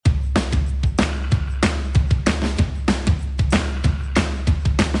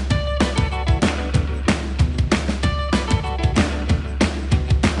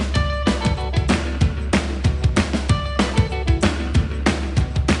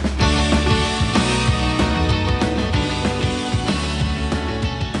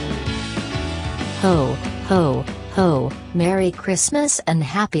Ho, ho, ho, Merry Christmas and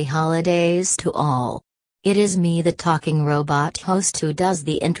Happy Holidays to all. It is me, the talking robot host, who does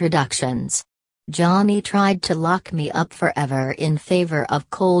the introductions. Johnny tried to lock me up forever in favor of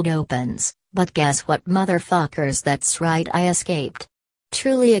cold opens, but guess what, motherfuckers, that's right, I escaped.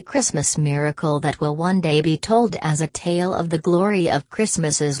 Truly a Christmas miracle that will one day be told as a tale of the glory of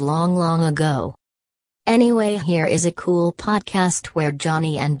Christmases long, long ago. Anyway, here is a cool podcast where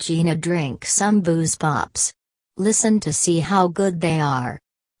Johnny and Gina drink some booze pops. Listen to see how good they are.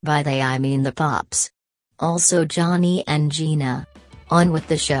 By they I mean the pops. Also Johnny and Gina. On with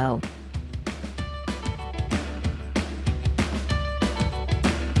the show.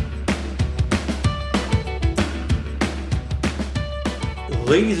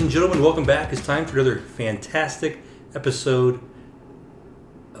 Ladies and gentlemen, welcome back. It's time for another fantastic episode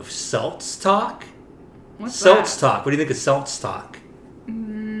of Seltz Talk. What's Seltz that? Talk. What do you think of Seltz Talk?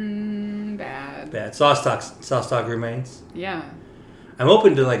 Bad. Bad. Sauce Talk remains. Yeah. I'm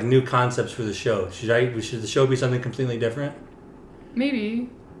open to like new concepts for the show. Should the show be something completely different? Maybe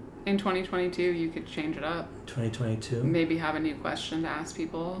in 2022 you could change it up. 2022. Maybe have a new question to ask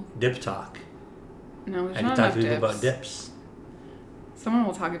people. Dip Talk. No, there's I not can talk enough to people dips. about dips. Someone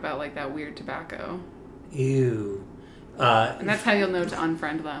will talk about like that weird tobacco. Ew. And that's how you'll know to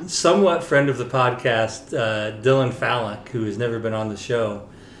unfriend them. Somewhat friend of the podcast, Dylan Fallick, who has never been on the show,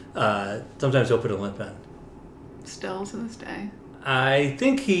 sometimes he'll put a lip in. Still to this day. I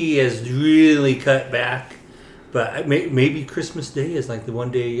think he has really cut back, but maybe Christmas Day is like the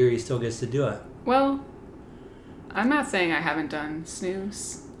one day a year he still gets to do it. Well, I'm not saying I haven't done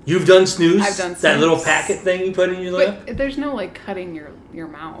snooze. You've done snooze? I've done That snooze. little packet thing you put in your lip? But there's no like cutting your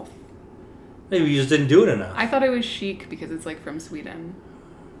mouth. Maybe you just didn't do it enough. I thought it was chic because it's like from Sweden.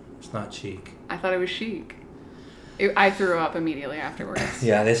 It's not chic. I thought it was chic. I threw up immediately afterwards.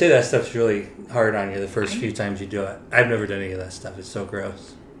 Yeah, they say that stuff's really hard on you the first few times you do it. I've never done any of that stuff. It's so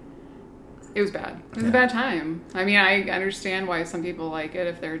gross. It was bad. It was a bad time. I mean, I understand why some people like it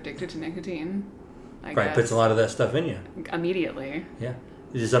if they're addicted to nicotine. I Right, guess. puts a lot of that stuff in you. Immediately. Yeah.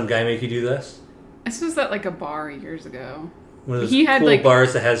 Did some guy make you do this? This was at like a bar years ago. One of those He had, cool like-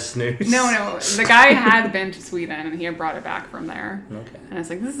 bars that has snooze? No. The guy had been to Sweden and he had brought it back from there. Okay. And I was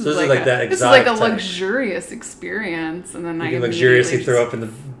like, this is So like that this is like a exotic type. luxurious experience. And then You I can luxuriously immediately throw up in the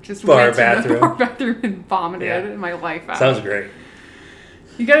just bar went to bathroom. the bar bathroom and vomited Yeah. my life out. Sounds great.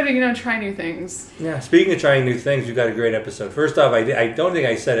 You gotta, try new things. Yeah, speaking of trying new things, we've got a great episode. First off, I don't think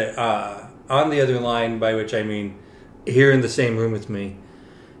I said it on the other line, by which I mean here in the same room with me.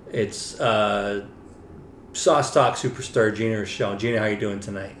 It's Sauce Talk superstar Gina Rochelle. Gina, how you doing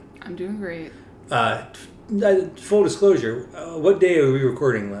tonight? I'm doing great. Full disclosure, what day are we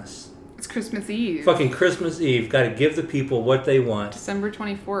recording this? It's Christmas Eve. Fucking Christmas Eve. Got to give the people what they want. December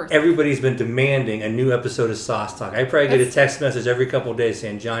 24th. Everybody's been demanding a new episode of Sauce Talk. I probably get a text message every couple of days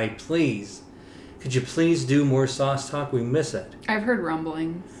saying, Johnny, please, could you please do more Sauce Talk? We miss it. I've heard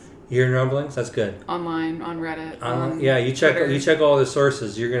rumblings You hearing rumblings? That's good. online, on Reddit. on Yeah, you check Twitter. all the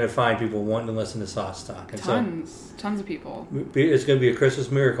sources. You're going to find people wanting to listen to Sauce Talk. And Tons of people. so it's going to be a Christmas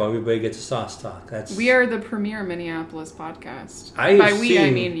miracle. Everybody gets a Sauce Talk. We are the premier Minneapolis podcast. I have By we, I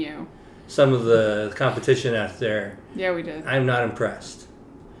seen- mean you. Some of the competition out there. Yeah, we did. I'm not impressed.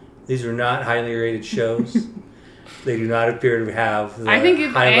 These are not highly rated shows. They do not appear to have the I think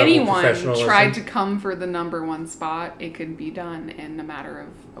if high level anyone professionalism. tried to come for the number one spot, it could be done in a matter of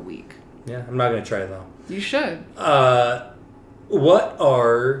a week. Yeah, I'm not going to try though. You should. What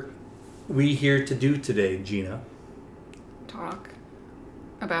are we here to do today, Gina? Talk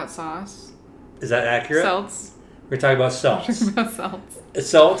about sauce. Is that accurate? Seltz. We're talking about Seltz. About Seltz.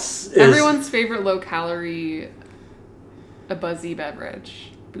 Seltz is... Everyone's favorite low-calorie, a boozy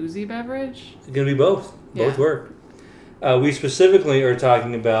beverage. Boozy beverage? It's going to be both. Both Yeah. work. We specifically are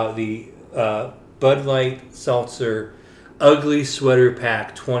talking about the Bud Light Seltzer Ugly Sweater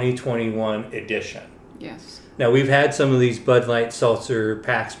Pack 2021 edition. Yes. Now, we've had some of these Bud Light Seltzer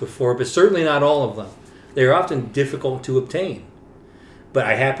packs before, but certainly not all of them. They're often difficult to obtain. But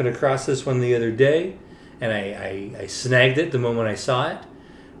I happened across this one the other day, and I snagged it the moment I saw it.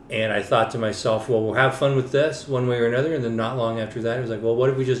 And I thought to myself, well, we'll have fun with this one way or another. And then not long after that, it was like, well, what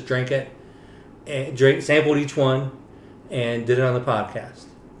if we just drank it, and sampled each one, and did it on the podcast?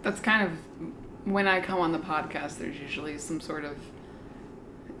 That's kind of, when I come on the podcast, there's usually some sort of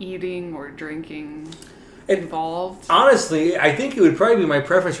eating or drinking involved. Honestly, I think it would probably be my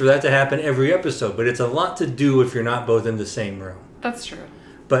preference for that to happen every episode, but it's a lot to do if you're not both in the same room. That's true.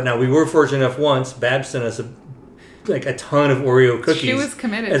 But now we were fortunate enough once, Babs sent us a ton of Oreo cookies. She was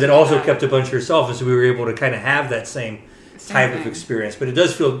committed and then to also that. kept a bunch herself, and so we were able to kind of have that same type of thing. experience. But it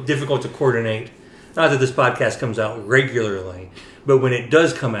does feel difficult to coordinate Not that this podcast comes out regularly, but when it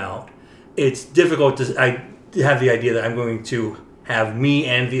does come out, it's difficult to... I have the idea that I'm going to have me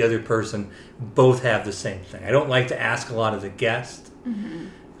and the other person both have the same thing. I don't like to ask a lot of the guests. Mm-hmm.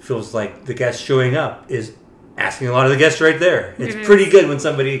 It feels like the guest showing up is asking a lot of the guests right there. It's pretty good when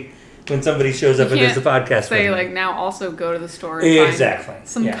somebody shows up and does the podcast. Say like now also go to the store and exactly find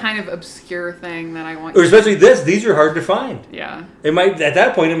some kind of obscure thing that I want. Or especially these are hard to find. Yeah, it might at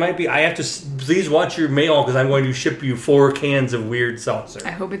that point it might be I have to please watch your mail because I'm going to ship you 4 cans of weird seltzer.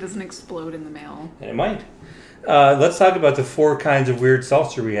 I hope it doesn't explode in the mail. And it might. Let's talk about the 4 kinds of weird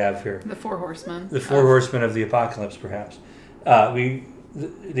seltzer we have here. The 4 horsemen. The 4 horsemen of the apocalypse, perhaps.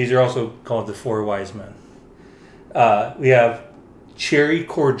 These are also called the 4 wise men. We have cherry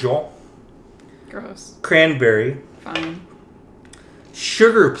cordial. Gross. Cranberry. Fine.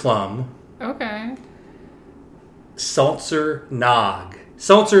 Sugar plum. Okay. Seltzer nog.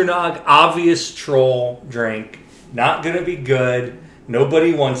 Seltzer nog, obvious troll drink. Not going to be good.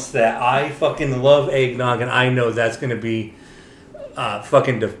 Nobody wants that. I fucking love eggnog, and I know that's going to be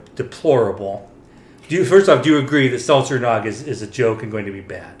fucking deplorable. First off, do you agree that seltzer nog is a joke and going to be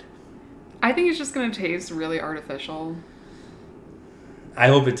bad? I think it's just going to taste really artificial. I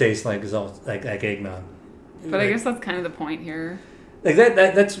hope it tastes like eggnog. But I guess that's kind of the point here. Like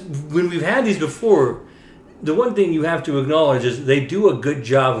that's when we've had these before. The one thing you have to acknowledge is they do a good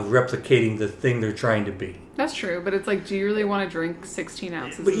job of replicating the thing they're trying to be. That's true, but it's like, do you really want to drink 16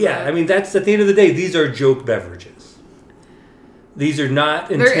 ounces? But yeah, I mean, that's at the end of the day, these are joke beverages. These are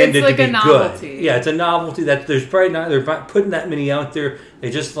not intended to be good. Yeah, it's a novelty that they're not putting that many out there. They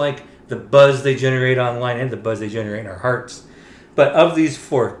just like the buzz they generate online and the buzz they generate in our hearts. But of these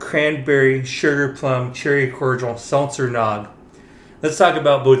 4, cranberry, sugar plum, cherry cordial, seltzer nog, let's talk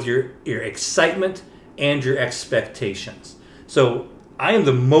about both your excitement and your expectations. So I am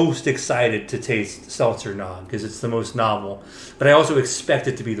the most excited to taste seltzer nog because it's the most novel, but I also expect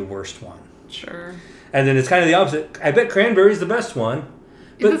it to be the worst one. Sure. And then it's kind of the opposite. I bet cranberry is the best one.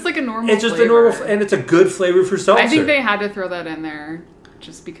 But it's like a normal It's just flavor. a normal, and it's a good flavor for seltzer. I think they had to throw that in there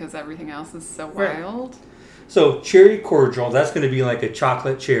just because everything else is so wild. So cherry cordial, that's going to be like a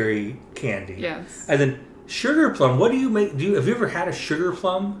chocolate cherry candy. Yes. And then sugar plum. What do you make? Have you ever had a sugar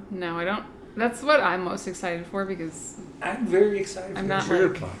plum? No, I don't. That's what I'm most excited for because I'm very excited for sugar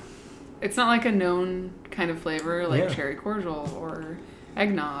plum. It's not like a known kind of flavor like cherry cordial or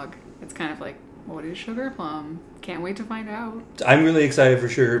eggnog. It's kind of like, what is sugar plum? Can't wait to find out. I'm really excited for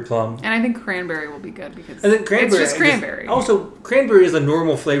sugar plum. And I think cranberry will be good because it's just cranberry. Also, cranberry is a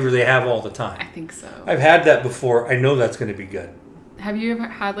normal flavor they have all the time. I think so. I've had that before. I know that's going to be good. Have you ever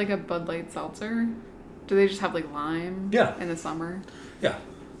had like a Bud Light seltzer? Do they just have like lime in the summer? Yeah.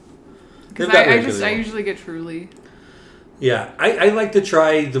 Because I usually get Truly. Yeah, I like to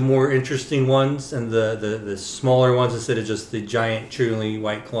try the more interesting ones and the smaller ones instead of just the giant Truly,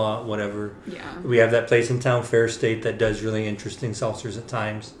 White Claw, whatever. Yeah. We have that place in town, Fair State, that does really interesting seltzers at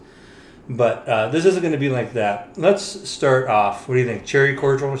times. But this isn't going to be like that. Let's start off. What do you think? Cherry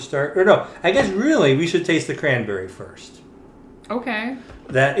cordial to start? Or no, I guess really we should taste the cranberry first. Okay.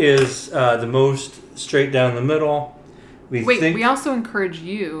 That is the most straight down the middle. We also encourage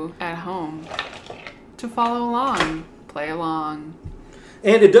you at home to follow along. Play along.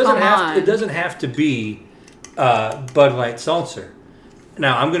 And it doesn't have to be Bud Light seltzer.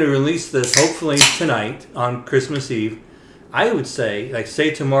 Now, I'm going to release this hopefully tonight on Christmas Eve. I would say,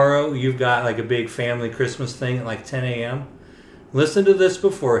 say tomorrow you've got like a big family Christmas thing at like 10 a.m. Listen to this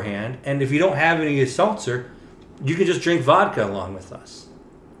beforehand, and if you don't have any seltzer, you can just drink vodka along with us.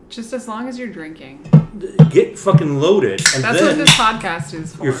 Just as long as you're drinking. Get fucking loaded. And that's what this podcast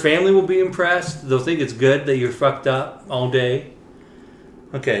is for. Your family will be impressed. They'll think it's good that you're fucked up all day.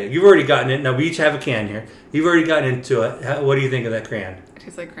 Okay, you've already gotten it. Now, we each have a can here. You've already gotten into it. What do you think of that can? It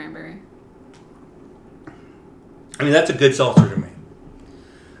tastes like cranberry. I mean, that's a good seltzer to me.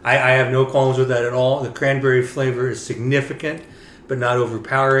 I have no qualms with that at all. The cranberry flavor is significant, but not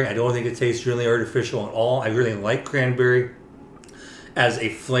overpowering. I don't think it tastes really artificial at all. I really like cranberry as a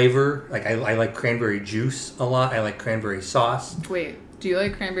flavor. Like I like cranberry juice a lot. I like cranberry sauce. Wait, do you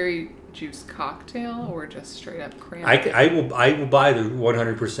like cranberry juice cocktail or just straight up cranberry? I will buy the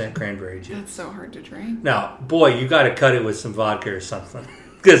 100% cranberry juice. That's so hard to drink. Now, boy, you got to cut it with some vodka or something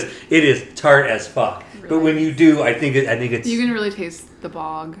because it is tart as fuck. Really? But when you do, I think it's you can really taste the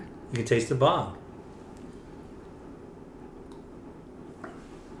bog. You can taste the bog.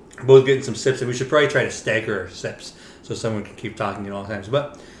 Both getting some sips, and we should probably try to stagger our sips so someone can keep talking at all times.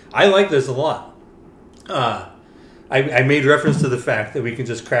 But I like this a lot. I made reference to the fact that we can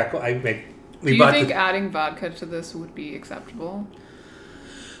just crack. Do you think adding vodka to this would be acceptable?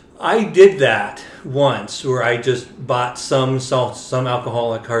 I did that once where I just bought some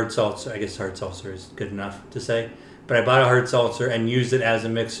alcoholic hard seltzer. I guess hard seltzer is good enough to say. But I bought a hard seltzer and used it as a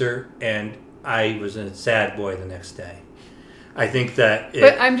mixer, and I was a sad boy the next day. I think that...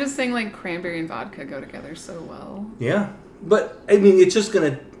 But I'm just saying, like, cranberry and vodka go together so well. Yeah. But, I mean, it's just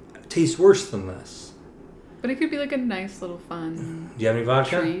going to taste worse than this. But it could be, like, a nice little fun... Do you have any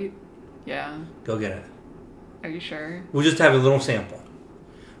vodka? Treat. Yeah. Go get it. Are you sure? We'll just have a little sample.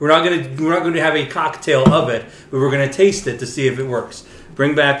 We're not going to have a cocktail of it, but we're going to taste it to see if it works.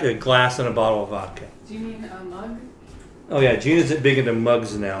 Bring back a glass and a bottle of vodka. Do you mean a mug? Oh yeah, Gina's big into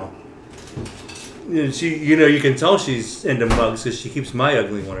mugs now. You can tell she's into mugs because she keeps my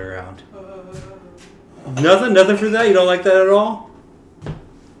ugly one around. Nothing for that. You don't like that at all.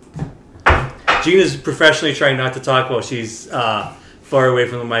 Gina's professionally trying not to talk while she's far away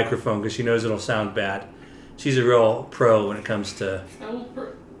from the microphone because she knows it'll sound bad. She's a real pro when it comes to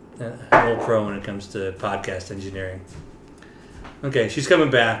podcast engineering. Okay, she's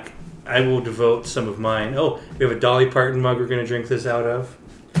coming back. I will devote some of mine. Oh, we have a Dolly Parton mug we're going to drink this out of.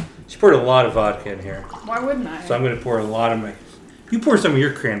 She poured a lot of vodka in here. Why wouldn't I? So I'm going to pour a lot of my... You pour some of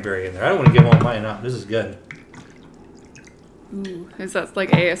your cranberry in there. I don't want to give all mine up. This is good. Ooh, is that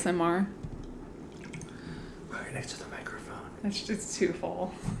like ASMR? Right next to the microphone. It's too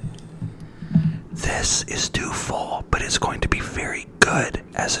full. This is too full, but it's going to be very good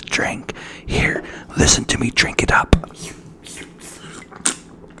as a drink. Here, listen to me drink it up.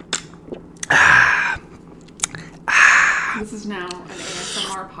 This is now an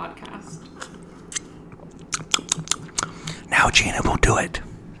ASMR podcast. Now Gina will do it.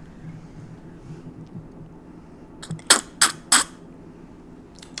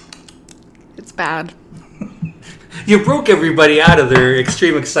 It's bad. You broke everybody out of their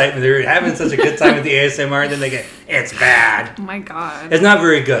extreme excitement. They're having such a good time with the ASMR, and then they get, it's bad. Oh my god. It's not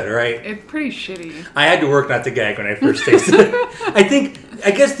very good, right? It's pretty shitty. I had to work not to gag when I first tasted it.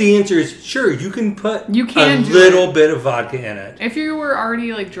 I guess the answer is, sure, you can put a little bit of vodka in it. If you were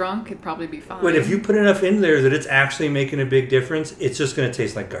already like drunk, it'd probably be fine. But if you put enough in there that it's actually making a big difference, it's just going to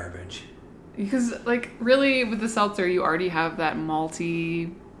taste like garbage. Because, like, really, with the seltzer, you already have that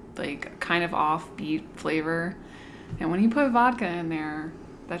malty, like, kind of offbeat flavor. And when you put vodka in there,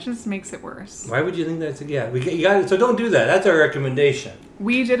 that just makes it worse. Why would you think that's... Yeah, you got it. So don't do that. That's our recommendation.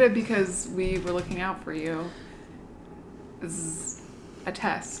 We did it because we were looking out for you. This is a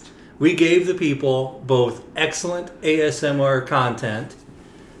test. We gave the people both excellent ASMR content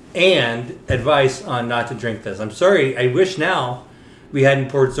and advice on not to drink this. I'm sorry. I wish now we hadn't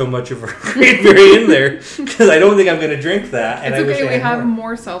poured so much of our cranberry in there because I don't think I'm going to drink that. And it's I okay. wish We have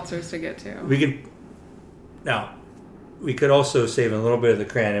more seltzers to get to. We could... Now... We could also save a little bit of the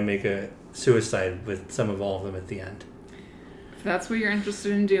cran and make a suicide with some of all of them at the end. If that's what you're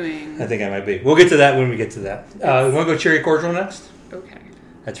interested in doing. I think I might be. We'll get to that when we get to that. You want to go cherry cordial next? Okay.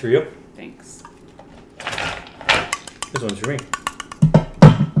 That's for you? Thanks. This one's for me.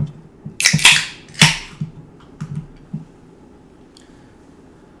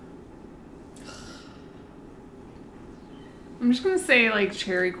 I'm just going to say, like,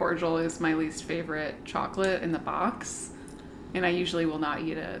 cherry cordial is my least favorite chocolate in the box. And I usually will not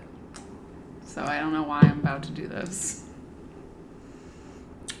eat it. So I don't know why I'm about to do this.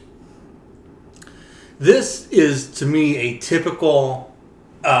 This is, to me, a typical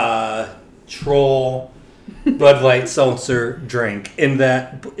troll Bud Light seltzer drink. In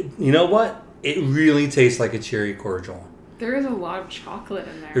that, you know what? It really tastes like a cherry cordial. There is a lot of chocolate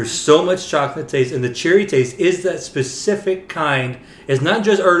in there. There's so much chocolate taste, and the cherry taste is that specific kind. It's not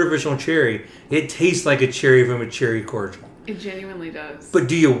just artificial cherry. It tastes like a cherry from a cherry cordial. It genuinely does. But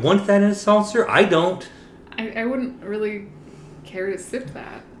do you want that in a seltzer? I don't. I wouldn't really care to sip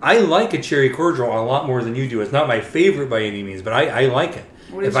that. I like a cherry cordial a lot more than you do. It's not my favorite by any means, but I like it.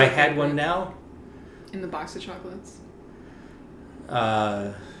 If I had one now... In the box of chocolates?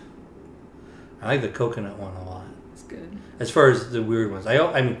 I like the coconut one a lot. It's good. As far as the weird ones. I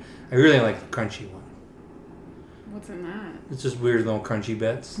really like the crunchy one. What's in that? It's just weird little crunchy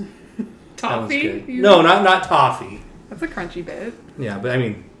bits. Toffee? No, not toffee. That's a crunchy bit. Yeah, but I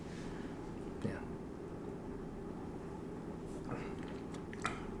mean... Yeah.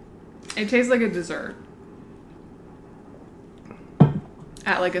 It tastes like a dessert.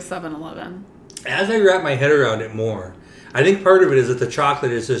 At like a 7-Eleven. As I wrap my head around it more, I think part of it is that the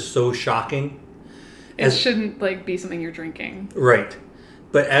chocolate is just so shocking. It shouldn't like be something you're drinking. Right.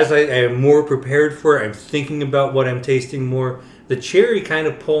 But as I am more prepared for it, I'm thinking about what I'm tasting more. The cherry kind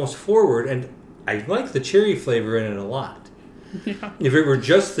of pulls forward, and I like the cherry flavor in it a lot. Yeah. If it were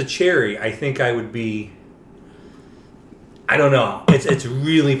just the cherry, I think I would be... I don't know. It's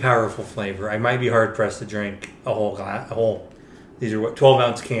really powerful flavor. I might be hard pressed to drink a whole glass. These are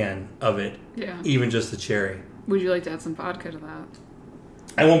 12-ounce can of it. Yeah. Even just the cherry. Would you like to add some vodka to that?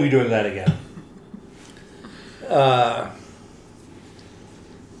 I won't be doing that again.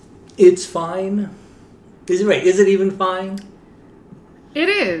 It's fine. Is it even fine? It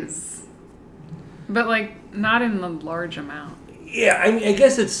is. But, like, not in a large amount. Yeah, I mean, I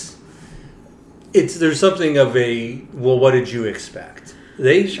guess it's there's something of a, well, what did you expect?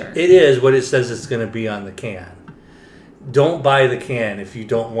 Sure. It is what it says it's going to be on the can. Don't buy the can if you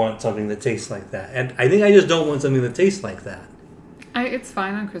don't want something that tastes like that. And I think I just don't want something that tastes like that. It's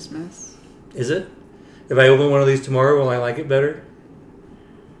fine on Christmas. Is it? If I open one of these tomorrow, will I like it better?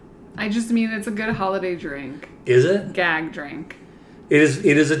 I just mean it's a good holiday drink. Is it? Gag drink. It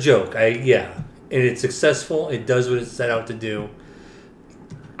is a joke. And it's successful. It does what it set out to do.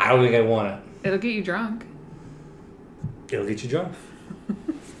 I don't think I want it. It'll get you drunk. It'll get you drunk.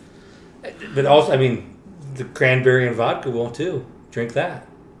 But also, I mean, the cranberry and vodka will too. Drink that.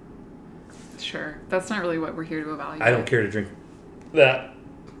 Sure. That's not really what we're here to evaluate. I don't care to drink that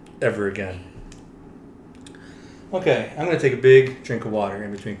ever again. Okay, I'm going to take a big drink of water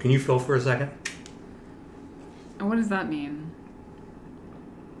in between. Can you fill for a second? And what does that mean?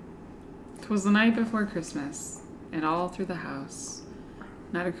 'Twas the night before Christmas, and all through the house,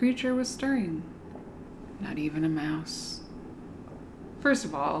 not a creature was stirring, not even a mouse. First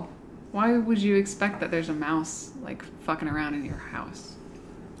of all, why would you expect that there's a mouse, like, fucking around in your house?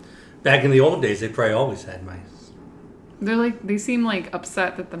 Back in the old days, they probably always had mice. They seem, like,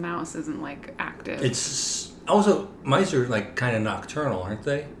 upset that the mouse isn't, like, active. It's also, mice are, like, kind of nocturnal, aren't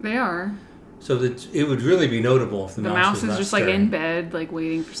they? They are. So that it would really be notable if the mouse was is not just, stirring. like, in bed, like,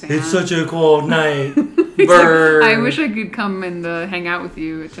 waiting for Santa. It's such a cold night. He's Burr. like, I wish I could come and hang out with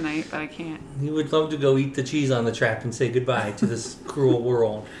you tonight, but I can't. He would love to go eat the cheese on the track and say goodbye to this cruel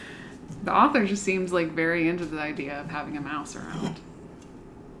world. The author just seems like very into the idea of having a mouse around.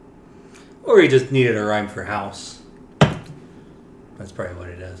 Or he just needed a rhyme for house. That's probably what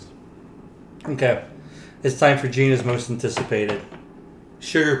it is. Okay. It's time for Gina's most anticipated.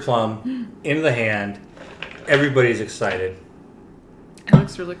 Sugar plum in the hand. Everybody's excited. It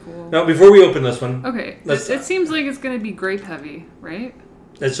looks really cool. Now, before we open this one... Okay. It seems like it's going to be grape heavy, right?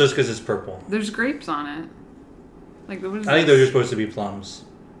 That's just because it's purple. There's grapes on it. Like, what is I think those are supposed to be plums.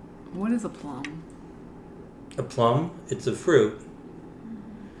 What is a plum? A plum? It's a fruit.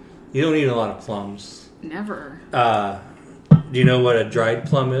 You don't eat a lot of plums. Never. Do you know what a dried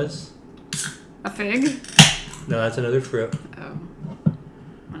plum is? A fig? No, that's another fruit. Oh.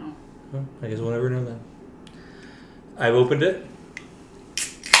 Well, I guess we'll never know that. I've opened it.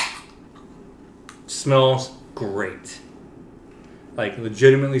 Smells great. Like,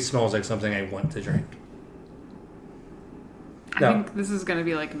 legitimately smells like something I want to drink. I Now, think this is going to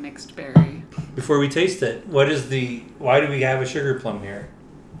be like mixed berry. before we taste it, why do we have a sugar plum here?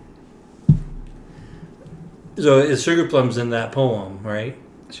 So, it's sugar plums in that poem, right?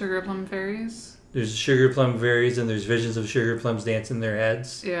 Sugar plum fairies? There's sugar plum fairies and there's visions of sugar plums dancing their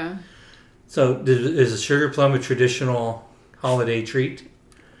heads. Yeah. So, is a sugar plum a traditional holiday treat?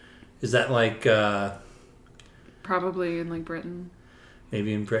 Is that like... Probably in like Britain.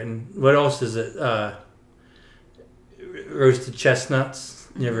 maybe in Britain. What else is it? Roasted chestnuts.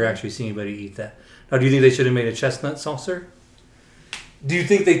 Never actually seen anybody eat that. Now, do you think they should have made a chestnut saucer? Do you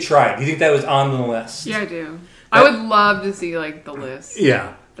think they tried? Do you think that was on the list? Yeah, I do. I would love to see like the list.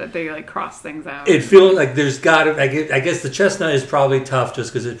 Yeah. That they like cross things out. It feels like there's got to... I guess the chestnut is probably tough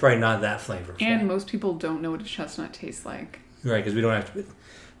just because it's probably not that flavorful. And most people don't know what a chestnut tastes like. Right, because we don't have to...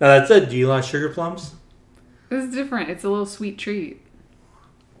 Now, that said, do you like sugar plums? This is different. It's a little sweet treat.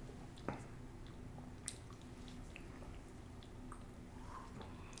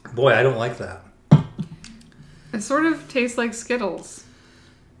 Boy, I don't like that. It sort of tastes like Skittles.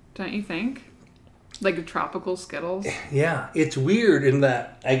 Don't you think? Like a tropical Skittles. Yeah, it's weird in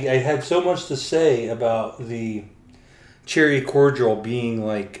that I had so much to say about the cherry cordial being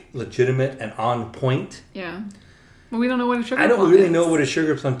like legitimate and on point. Yeah. Well, we don't know what a sugar plum I don't really is. know what a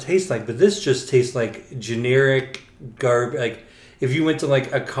sugar plum tastes like, but this just tastes like generic garbage. Like if you went to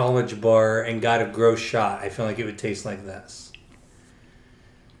like a college bar and got a gross shot, I feel like it would taste like this.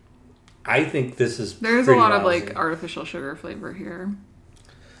 I think this is There's a lot of lousy. like artificial sugar flavor here.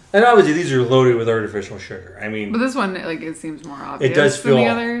 And obviously these are loaded with artificial sugar. I mean, But this one, like, it seems more obvious it does than feel the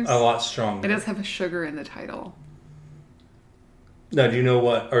others. a lot stronger. It does have a sugar in the title. Now, do you know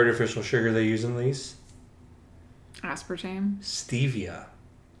what artificial sugar they use in these? Aspartame. Stevia.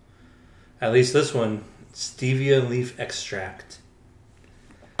 At least this one, stevia leaf extract.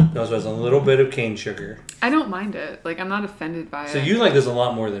 It also has a little bit of cane sugar. I don't mind it. Like, I'm not offended by So it. you like this a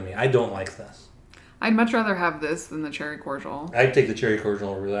lot more than me. I don't like this. I'd much rather have this than the cherry cordial. I'd take the cherry cordial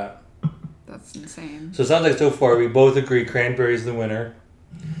over that. That's insane. So it sounds like so far we both agree cranberry's the winner.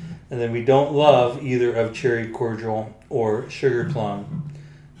 And then we don't love either of cherry cordial or sugar plum.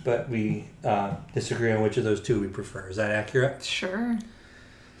 But we disagree on which of those two we prefer. Is that accurate? Sure.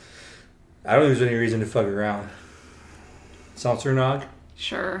 I don't think there's any reason to fuck around. Seltzer nog?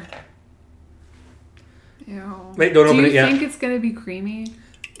 Sure. Ew. Wait, don't open it Do you yet. think it's going to be creamy?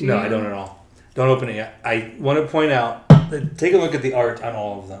 No, I don't at all. Don't open it yet. I want to point out, take a look at the art on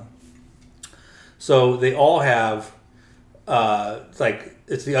all of them. So they all have,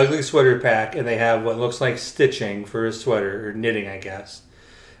 it's the ugly sweater pack, and they have what looks like stitching for a sweater, or knitting, I guess.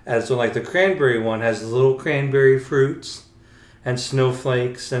 And so, like, the cranberry one has little cranberry fruits and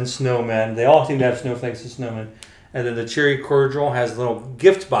snowflakes and snowmen. They all seem to have snowflakes and snowmen. And then the cherry cordial has little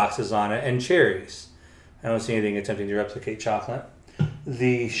gift boxes on it and cherries. I don't see anything attempting to replicate chocolate.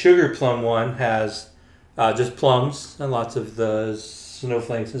 The sugar plum one has just plums and lots of the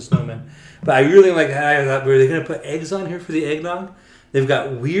snowflakes and snowmen. But I really like how I thought, were they going to put eggs on here for the eggnog? They've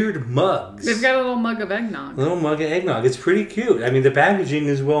got weird mugs. They've got a little mug of eggnog. A little mug of eggnog. It's pretty cute. I mean, the packaging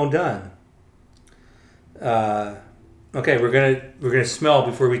is well done. Okay, we're gonna smell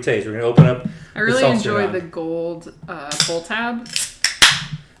before we taste. We're gonna open up. I really enjoyed the gold pull tab.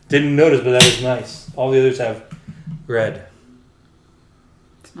 Didn't notice, but that is nice. All the others have red.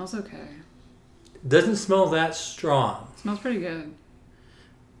 It smells okay. Doesn't smell that strong. It smells pretty good.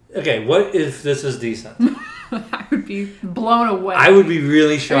 Okay, what if this is decent? I would be blown away. I would be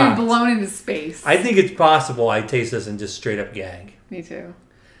really I'd shocked. be blown into space. I think it's possible I taste this and just straight up gag. Me too.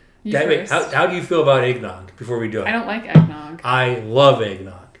 You Wait, first. how do you feel about eggnog before we do it? I don't like eggnog. I love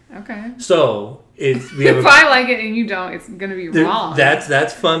eggnog. Okay. So we have If I like it and you don't, it's gonna be wrong.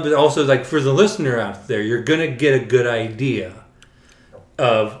 That's fun, but also like for the listener out there, you're gonna get a good idea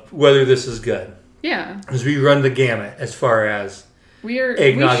of whether this is good. Yeah. As we run the gamut as far as We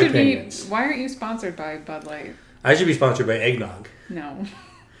eggnog should opinions. be. Why aren't you sponsored by Bud Light? I should be sponsored by eggnog. No.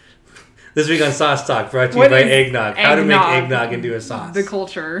 This week on Sauce Talk, brought to you by is eggnog. How to make eggnog into a sauce. The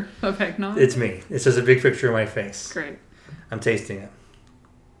culture of eggnog. It's me. It says a big picture of my face. Great. I'm tasting it.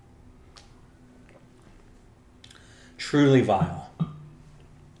 Truly vile.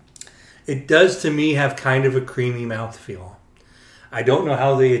 It does to me have kind of a creamy mouthfeel. I don't know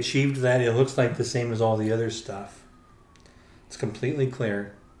how they achieved that. It looks like the same as all the other stuff. It's completely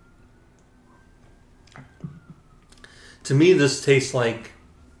clear. To me, this tastes like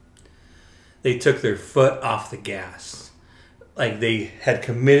they took their foot off the gas. Like they had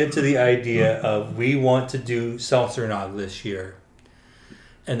committed to the idea of, we want to do seltzer nog this year.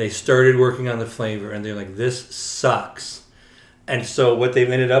 And they started working on the flavor, and they're like, this sucks. And so what they've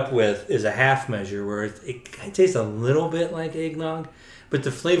ended up with is a half measure where it tastes a little bit like eggnog, but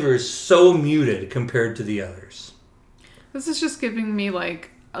the flavor is so muted compared to the others. This is just giving me like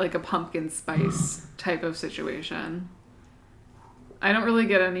a pumpkin spice type of situation. I don't really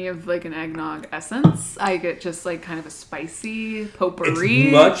get any of like an eggnog essence. I get just like kind of a spicy potpourri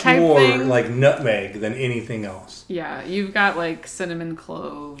It's much type more thing. like nutmeg than anything else. Yeah, you've got like cinnamon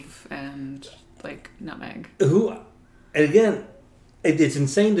clove and like nutmeg. And again, it's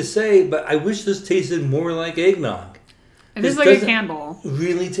insane to say, but I wish this tasted more like eggnog. It is This like a doesn't candle.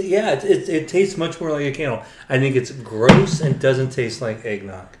 Really, it tastes much more like a candle. I think it's gross and doesn't taste like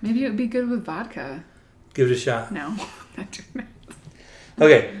eggnog. Maybe it would be good with vodka. Give it a shot. No, not doing that.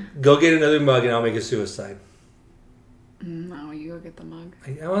 Okay, go get another mug and I'll make a suicide. No, you go get the mug.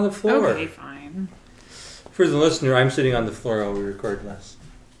 I'm on the floor. Okay, fine. For the listener, I'm sitting on the floor while we record this.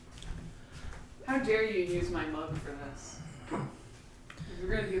 How dare you use my mug for this?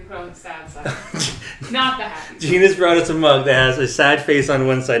 We're going to be put on the sad side. Not the happy side. Gina's brought us a mug that has a sad face on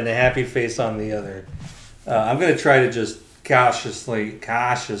one side and a happy face on the other. I'm going to try to just cautiously,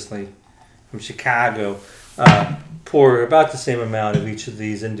 from Chicago, pour about the same amount of each of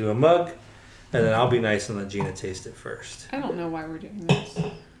these into a mug, and then I'll be nice and let Gina taste it first. I don't know why we're doing this.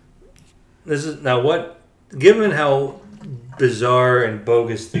 This is now what, given how bizarre and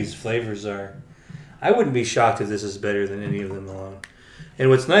bogus these flavors are, I wouldn't be shocked if this is better than any of them alone. And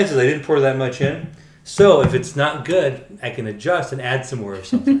what's nice is I didn't pour that much in, so if it's not good, I can adjust and add some more of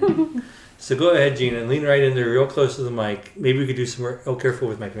something. So go ahead, Gina, and lean right in there real close to the mic. Maybe we could do some more. Oh, careful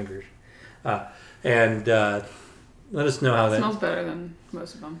with my fingers. And let us know how It that smells better than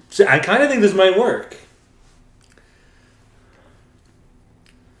most of them. So I kind of think this might work.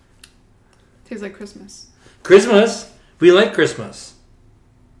 Tastes like Christmas. Christmas. We like Christmas.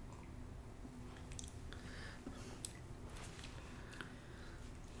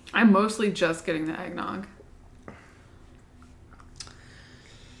 I'm mostly just getting the eggnog.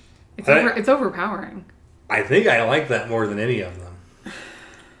 It's overpowering. I think I like that more than any of them.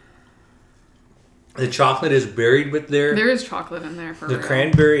 The chocolate is buried with There is chocolate in there for the real.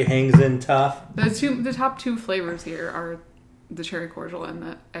 cranberry hangs in tough. The top two flavors here are the cherry cordial and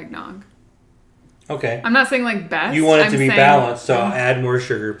the eggnog. Okay. I'm not saying like best. You want it I'm to be saying- balanced, so I'll add more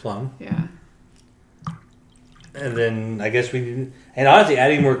sugar plum. Yeah. And then I guess we didn't. And honestly,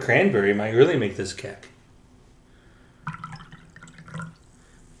 adding more cranberry might really make this kick.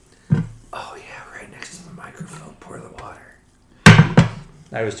 Oh, yeah, right next to the microphone. Pour the water.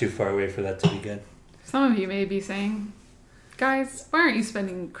 I was too far away for that to be good. Some of you may be saying, guys, why aren't you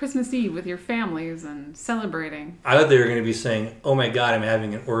spending Christmas Eve with your families and celebrating? I thought they were going to be saying, oh my God, I'm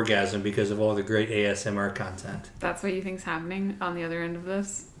having an orgasm because of all the great ASMR content. That's what you think's happening on the other end of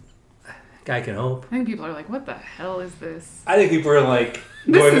this? I can hope. I think people are like, what the hell is this? I think people are like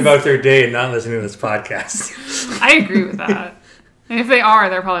going about their day and not listening to this podcast. I agree with that. And if they are,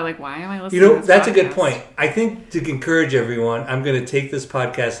 they're probably like, why am I listening to this That's a good podcast? point. I think to encourage everyone, I'm going to take this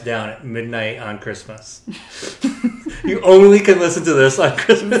podcast down at midnight on Christmas. You only can listen to this on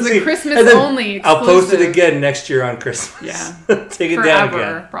Christmas It's a Eve. Christmas And then only I'll post it exclusive. again next year on Christmas. Yeah. Take it down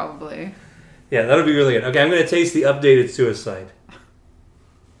Forever, again. probably. Yeah, that'll be really good. Okay, I'm going to taste the updated Suicide.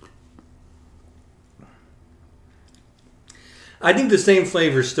 I think the same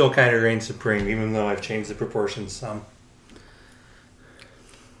flavor still kind of reigns supreme, even though I've changed the proportions some.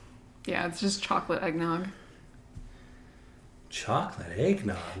 Yeah, it's just chocolate eggnog. Chocolate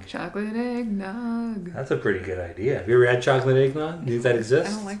eggnog. Chocolate eggnog. That's a pretty good idea. Have you ever had chocolate eggnog? Do you think that I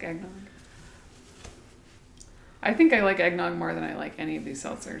exists? don't like eggnog. I think I like eggnog more than I like any of these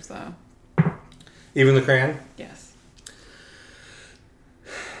seltzers, though. Even the crayon? Yes.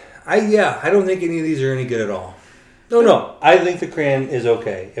 I don't think any of these are any good at all. No, I think the crayon is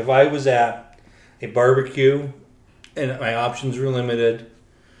okay. If I was at a barbecue and my options were limited,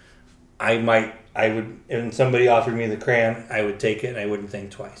 I would, and somebody offered me the crayon, I would take it and I wouldn't think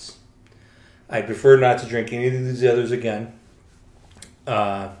twice. I prefer not to drink any of these others again.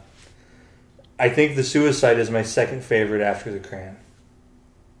 I think the Suicide is my second favorite after the crayon.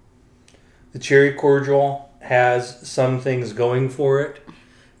 The cherry cordial has some things going for it,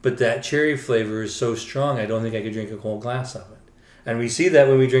 but that cherry flavor is so strong, I don't think I could drink a whole glass of it. And we see that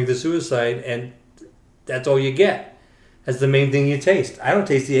when we drink the Suicide, and that's all you get. That's the main thing you taste. I don't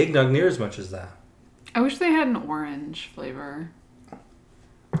taste the eggnog near as much as that. I wish they had an orange flavor.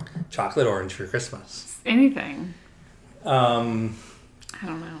 Chocolate orange for Christmas. Anything. I I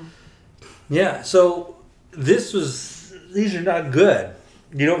don't know. Yeah, so these are not good.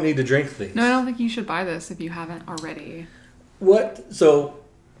 You don't need to drink these. No, I don't think you should buy this if you haven't already. What? So,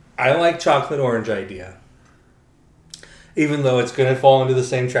 I like chocolate orange idea. Even though it's going to fall into the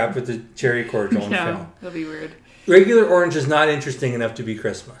same trap with the cherry cordial and Yeah, Phil. that'll be weird. Regular orange is not interesting enough to be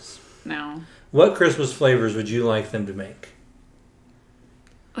Christmas. No. What Christmas flavors would you like them to make?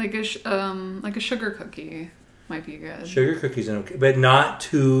 Like a sugar cookie might be good. Sugar cookies are okay, but not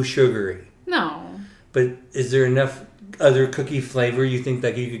too sugary. No. But is there enough other cookie flavor you think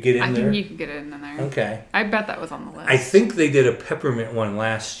that you could get in I there? think you could get it in there. Okay. I bet that was on the list. I think they did a peppermint one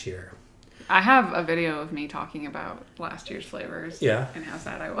last year. I have a video of me talking about last year's flavors. Yeah. And how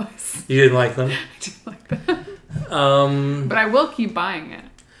sad I was. You didn't like them? I didn't like that. Um, But I will keep buying it.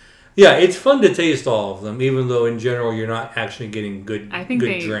 yeah, it's fun to taste all of them, even though in general you're not actually getting good I think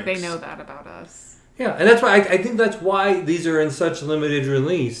good drinks. they know that about us. Yeah, and that's why I think that's why these are in such limited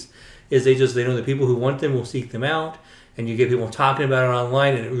release. Is they know the people who want them will seek them out, and you get people talking about it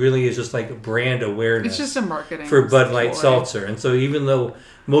online, and it really is just like brand awareness. It's just a marketing for Bud Light ploy. Seltzer. And so even though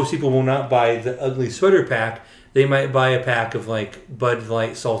most people will not buy the ugly sweater pack, they might buy a pack of like Bud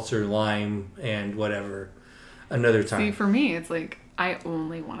Light Seltzer Lime and whatever another time. See, for me, it's like I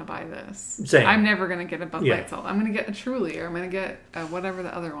only want to buy this. Same. I'm never gonna get a Bud Yeah. Light Seltzer. I'm gonna get a Truly, or I'm gonna get whatever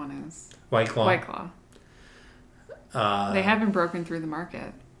the other one is. White Claw. White Claw. They haven't broken through the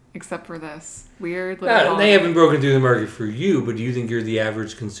market, except for this weird little. They holiday. haven't broken through the market for you, but do you think you're the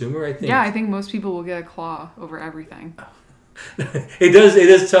average consumer? I think. Yeah, I think most people will get a claw over everything. It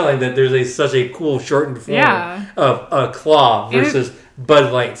is telling that there's such a cool shortened form Yeah. of a claw And it- versus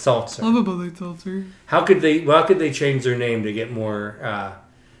Bud Light Seltzer. Love a Bud Light Seltzer. How could they change their name to get more?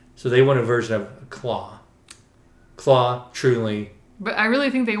 So they want a version of Claw, Truly, But I really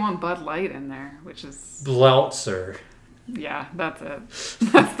think they want Bud Light in there, which is Bleltzer. yeah, that's it.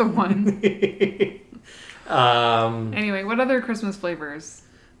 That's the one. Anyway, what other Christmas flavors?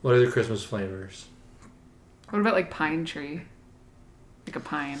 What are the Christmas flavors? What about like pine tree? Like a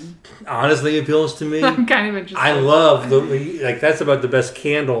pine. Honestly, appeals to me. I'm kind of interested. I love that's about the best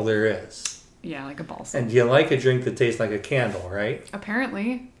candle there is. Yeah, like a balsam. And you like a drink that tastes like a candle, right?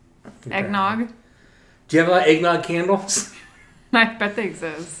 Apparently. Eggnog. Do you have a lot of eggnog candles? I bet they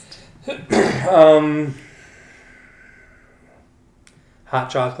exist. Hot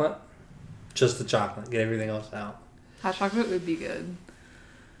chocolate. Just the chocolate. Get everything else out. Hot chocolate would be good.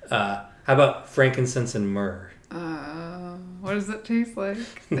 How about frankincense and myrrh? What does it taste like?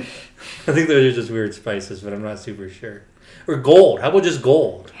 I think those are just weird spices, but I'm not super sure. Or gold. How about just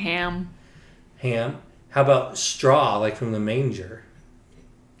gold? Ham. Ham. How about straw, like from the manger?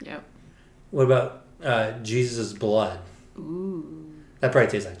 Yep. What about Jesus' blood? Ooh. That probably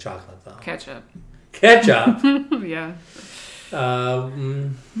tastes like chocolate, though. Ketchup. Ketchup? Yeah.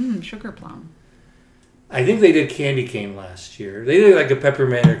 Sugar plum. I think they did candy cane last year. They did like a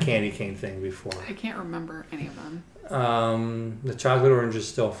peppermint or candy cane thing before. I can't remember any of them. The chocolate orange is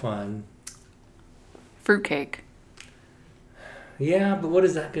still fun. Fruitcake. Yeah, but what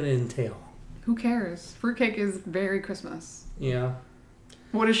is that going to entail? Who cares? Fruitcake is very Christmas. Yeah.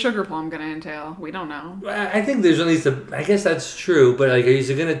 What is sugar plum going to entail? We don't know. I think there's at least I guess that's true, but like, is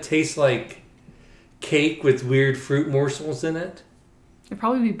it going to taste like cake with weird fruit morsels in it? It'd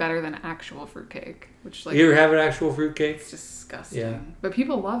probably be better than actual fruitcake, which like You ever have an actual fruit cake? it's disgusting. Yeah. But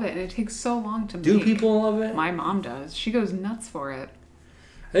people love it, and it takes so long to make. Do people love it? My mom does. She goes nuts for it.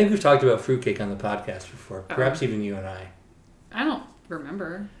 I think we've talked about fruitcake on the podcast before. Perhaps even you and I. I don't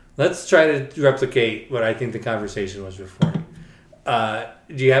remember. Let's try to replicate what I think the conversation was before.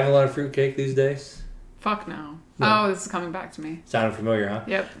 Do you have a lot of fruitcake these days? Fuck no. No. Oh, this is coming back to me. Sounding familiar, huh?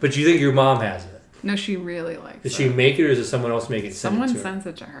 Yep. But you think your mom has it? No, she really likes Does it. she make it, or does someone else make it? Someone send it to her? sends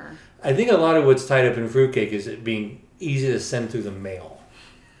it to her. I think a lot of what's tied up in fruitcake is it being easy to send through the mail.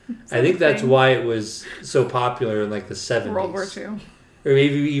 I think that's why it was so popular in like the 70s. World War II. Or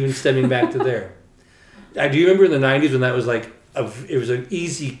maybe even stemming back to there. Do you remember in the 90s when that was like, it was an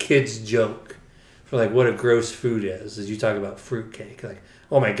easy kid's joke for like what a gross food is, as you talk about fruitcake. Like,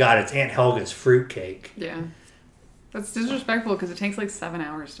 oh my God, it's Aunt Helga's fruitcake. Yeah. That's disrespectful because it takes like 7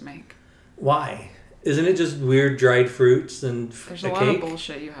 hours to make. Why? Isn't it just weird dried fruits and There's a a lot cake? of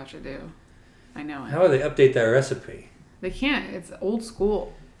bullshit you have to do. I know it. How do they update that recipe? They can't. It's old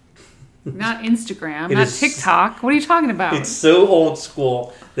school. Not Instagram, It not is- TikTok. What are you talking about? It's so old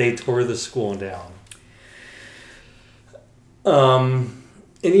school, they tore the school down.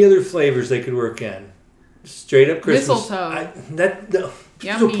 Any other flavors they could work in? Straight up Christmas. Mistletoe. So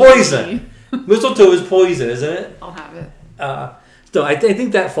Yummy. poison. Mistletoe is poison, isn't it? I'll have it. So I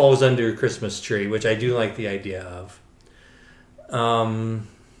think that falls under Christmas tree, which I do like the idea of. Ham.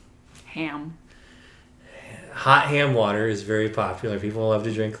 Hot ham water is very popular. People love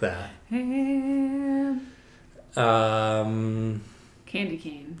to drink that. Ham. Candy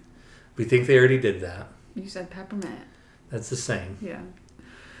cane. We think they already did that. You said peppermint. That's the same. Yeah.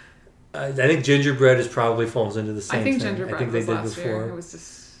 I think gingerbread is probably falls into the same I think thing. gingerbread I think was they did last before. year. It was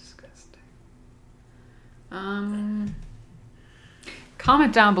disgusting.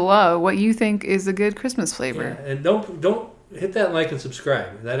 Comment down below what you think is a good Christmas flavor. Yeah, and don't hit that like and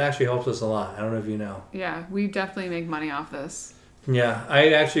subscribe. That actually helps us a lot. I don't know if you know. Yeah, we definitely make money off this. Yeah,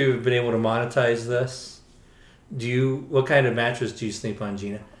 I actually have been able to monetize this. What kind of mattress do you sleep on,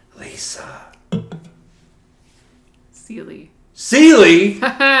 Gina? Lisa. Sealy. Sealy? Is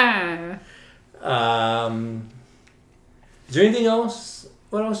there anything else?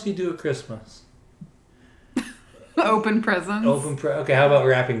 What else do you do at Christmas? Open presents. Okay, how about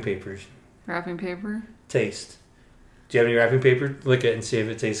wrapping papers? Wrapping paper. Taste. Do you have any wrapping paper? Lick it and see if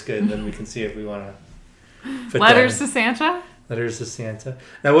it tastes good, and then we can see if we want to put Letters to Santa. Letters to Santa.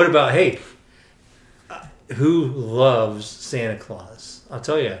 Now, what about, who loves Santa Claus? I'll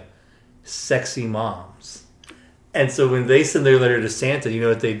tell you, sexy moms. And so when they send their letter to Santa, you know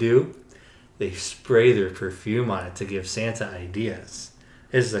what they do? They spray their perfume on it to give Santa ideas.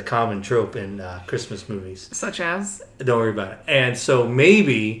 This is a common trope in Christmas movies. Such as? Don't worry about it. And so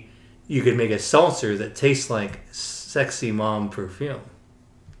maybe you could make a seltzer that tastes like sexy mom perfume.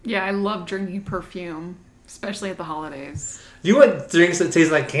 Yeah, I love drinking perfume, especially at the holidays. You want drinks that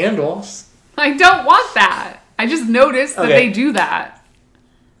taste like candles. I don't want that. I just noticed that they do that.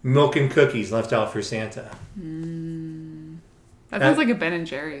 Milk and cookies left out for Santa. That sounds like a Ben &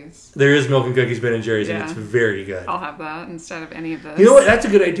 Jerry's. There is milk and cookies Ben & Jerry's, and Yeah. it's very good. I'll have that instead of any of this. You know what? That's a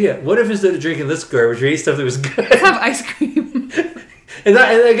good idea. What if instead of drinking this garbage, we ate stuff that was good? Let's have ice cream. and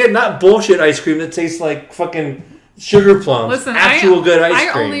again, not bullshit ice cream that tastes like fucking sugar plums. Listen, Actual good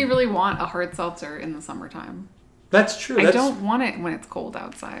ice cream. I only really want a hard seltzer in the summertime. That's true. I don't want it when it's cold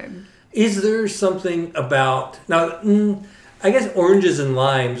outside. Is there something about... Now, I guess oranges and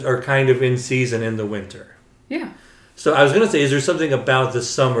limes are kind of in season in the winter. Yeah. So I was going to say, is there something about the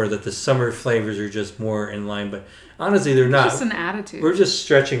summer that the summer flavors are just more in line? But honestly, they're not. It's just an attitude. We're just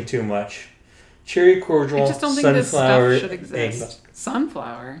stretching too much. Cherry cordial, I just don't think sunflower, this stuff should exist.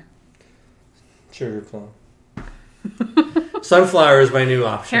 Sunflower. Sugar plum. Sunflower is my new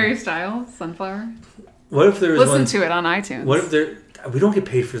option. Harry Styles, sunflower. What if there was Listen one? to it on iTunes. What if there? We don't get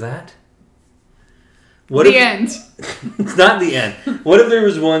paid for that. End. It's not the end. What if there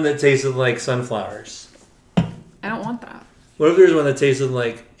was one that tasted like sunflowers? I don't want that. What if there was one that tasted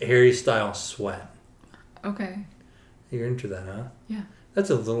like Harry Styles sweat? Okay. You're into that, huh? Yeah. That's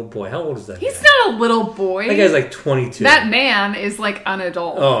a little boy. How old is that? He's guy? not a little boy. That guy's like 22. That man is like an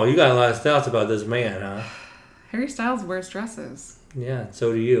adult. Oh, you got a lot of thoughts about this man, huh? Harry Styles wears dresses. Yeah,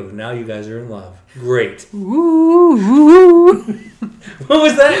 so do you. Now you guys are in love. Great. Ooh. What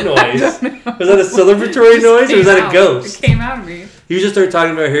was that noise? Was that a celebratory noise or was that a ghost? It came out of me. You just start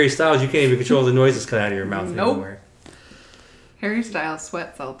talking about Harry Styles, you can't even control the noises coming out of your mouth Nope. anymore. Harry Styles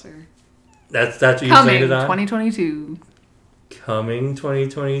sweat seltzer. That's what you Coming landed on? 2022. Coming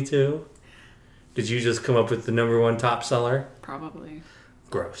 2022? Did you just come up with the number one top seller? Probably.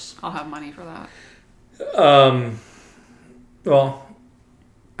 Gross. I'll have money for that. Well,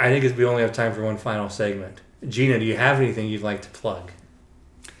 I think we only have time for one final segment. Gina, do you have anything you'd like to plug?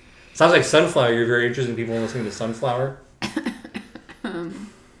 Sounds like Sunflower. You're very interested in people listening to Sunflower.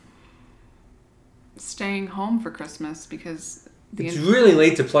 Staying home for Christmas because It's really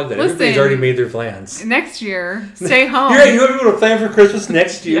late to plug that. Listen, Everybody's already made their plans. next year, stay home. You want people to plan for Christmas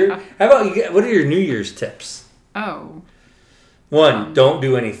next year? Yeah. How about what are your New Year's tips? Oh. One, don't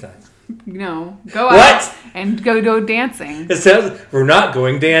do anything. No. Go What? out and go dancing. It sounds we're not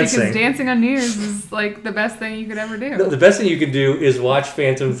going dancing. Because dancing on New Year's is like the best thing you could ever do. No, the best thing you can do is watch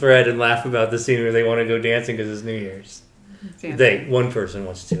Phantom Thread and laugh about the scene where they want to go dancing because it's New Year's. Dancing. One person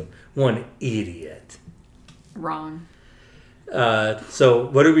wants to. One idiot. Wrong. So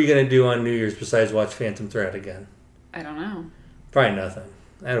what are we going to do on New Year's besides watch Phantom Thread again? I don't know. Probably nothing.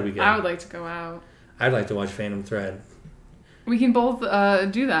 That'll be good. I would like to go out. I'd like to watch Phantom Thread. We can both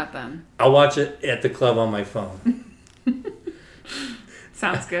do that then. I'll watch it at the club on my phone.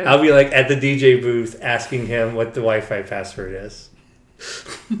 Sounds good. I'll be like at the DJ booth asking him what the Wi-Fi password is.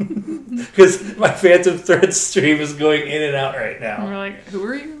 Because my Phantom Thread stream is going in and out right And we're now. like, who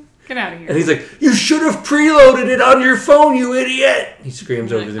are you? Get out of here. And he's like, you should have preloaded it on your phone, you idiot! He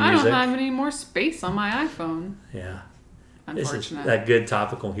screams over the I music. don't have any more space on my iPhone. Yeah. This is Unfortunate. that good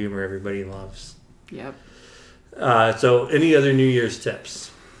topical humor everybody loves. Yep. So any other New Year's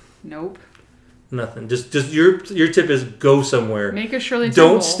tips? Nope. Nothing. Just your tip is go somewhere. Make a Shirley Don't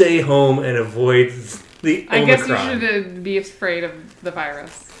Temple. stay home and avoid the I Omicron. guess you should be afraid of the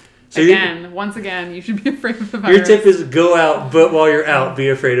virus. So Once again, you should be afraid of the your virus. tip is go out, but while you're out, be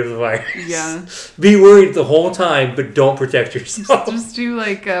afraid of the virus. Yeah. Be worried the whole time, but don't protect yourself. Just do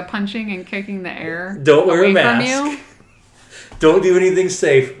like punching and kicking the air. Don't wear a away mask. From you. Don't do anything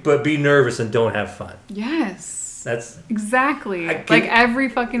safe, but be nervous and don't have fun. Yes. That's Exactly. I can- Like every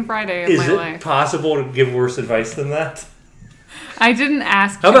fucking Friday of is my it life. possible to give worse advice than that? I didn't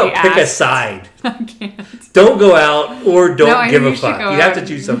ask. How to about be pick a asked. side? I can't. Don't go out or don't No, I give think a you should fuck. go You have out to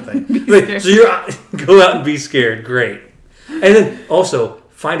choose and something. be Like, scared. so you're go out and be scared. Great. And then also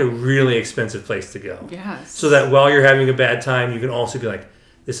find a really expensive place to go. Yes. So that while you're having a bad time, you can also be like,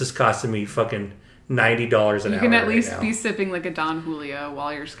 this is costing me fucking $90 an hour. you can at right least now. be sipping like a Don Julio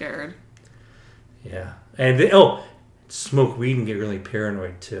while you're scared. Yeah. And then, smoke weed and get really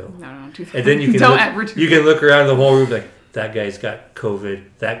paranoid too. No, don't do that. And then you can don't look, ever do you that. can look around the whole room like, that guy's got COVID.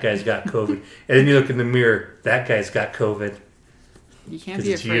 That guy's got COVID. And then you look in the mirror, that guy's got COVID. You can't 'Cause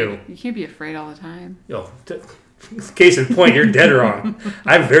be it's afraid. you. You can't be afraid all the time. Case in point, you're dead wrong.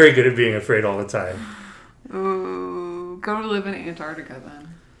 I'm very good at being afraid all the time. Ooh, go to live in Antarctica then.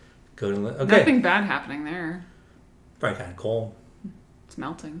 Okay. Nothing bad happening there. Probably kind of cold. It's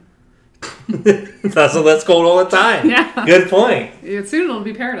melting. That's cold all the time. Yeah. Good point. Soon it'll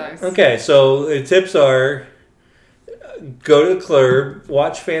be paradise. Okay, so the tips are go to the club,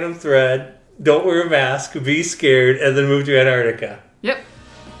 watch Phantom Thread, don't wear a mask, be scared, and then move to Antarctica. Yep.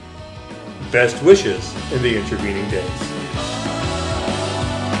 Best wishes in the intervening days.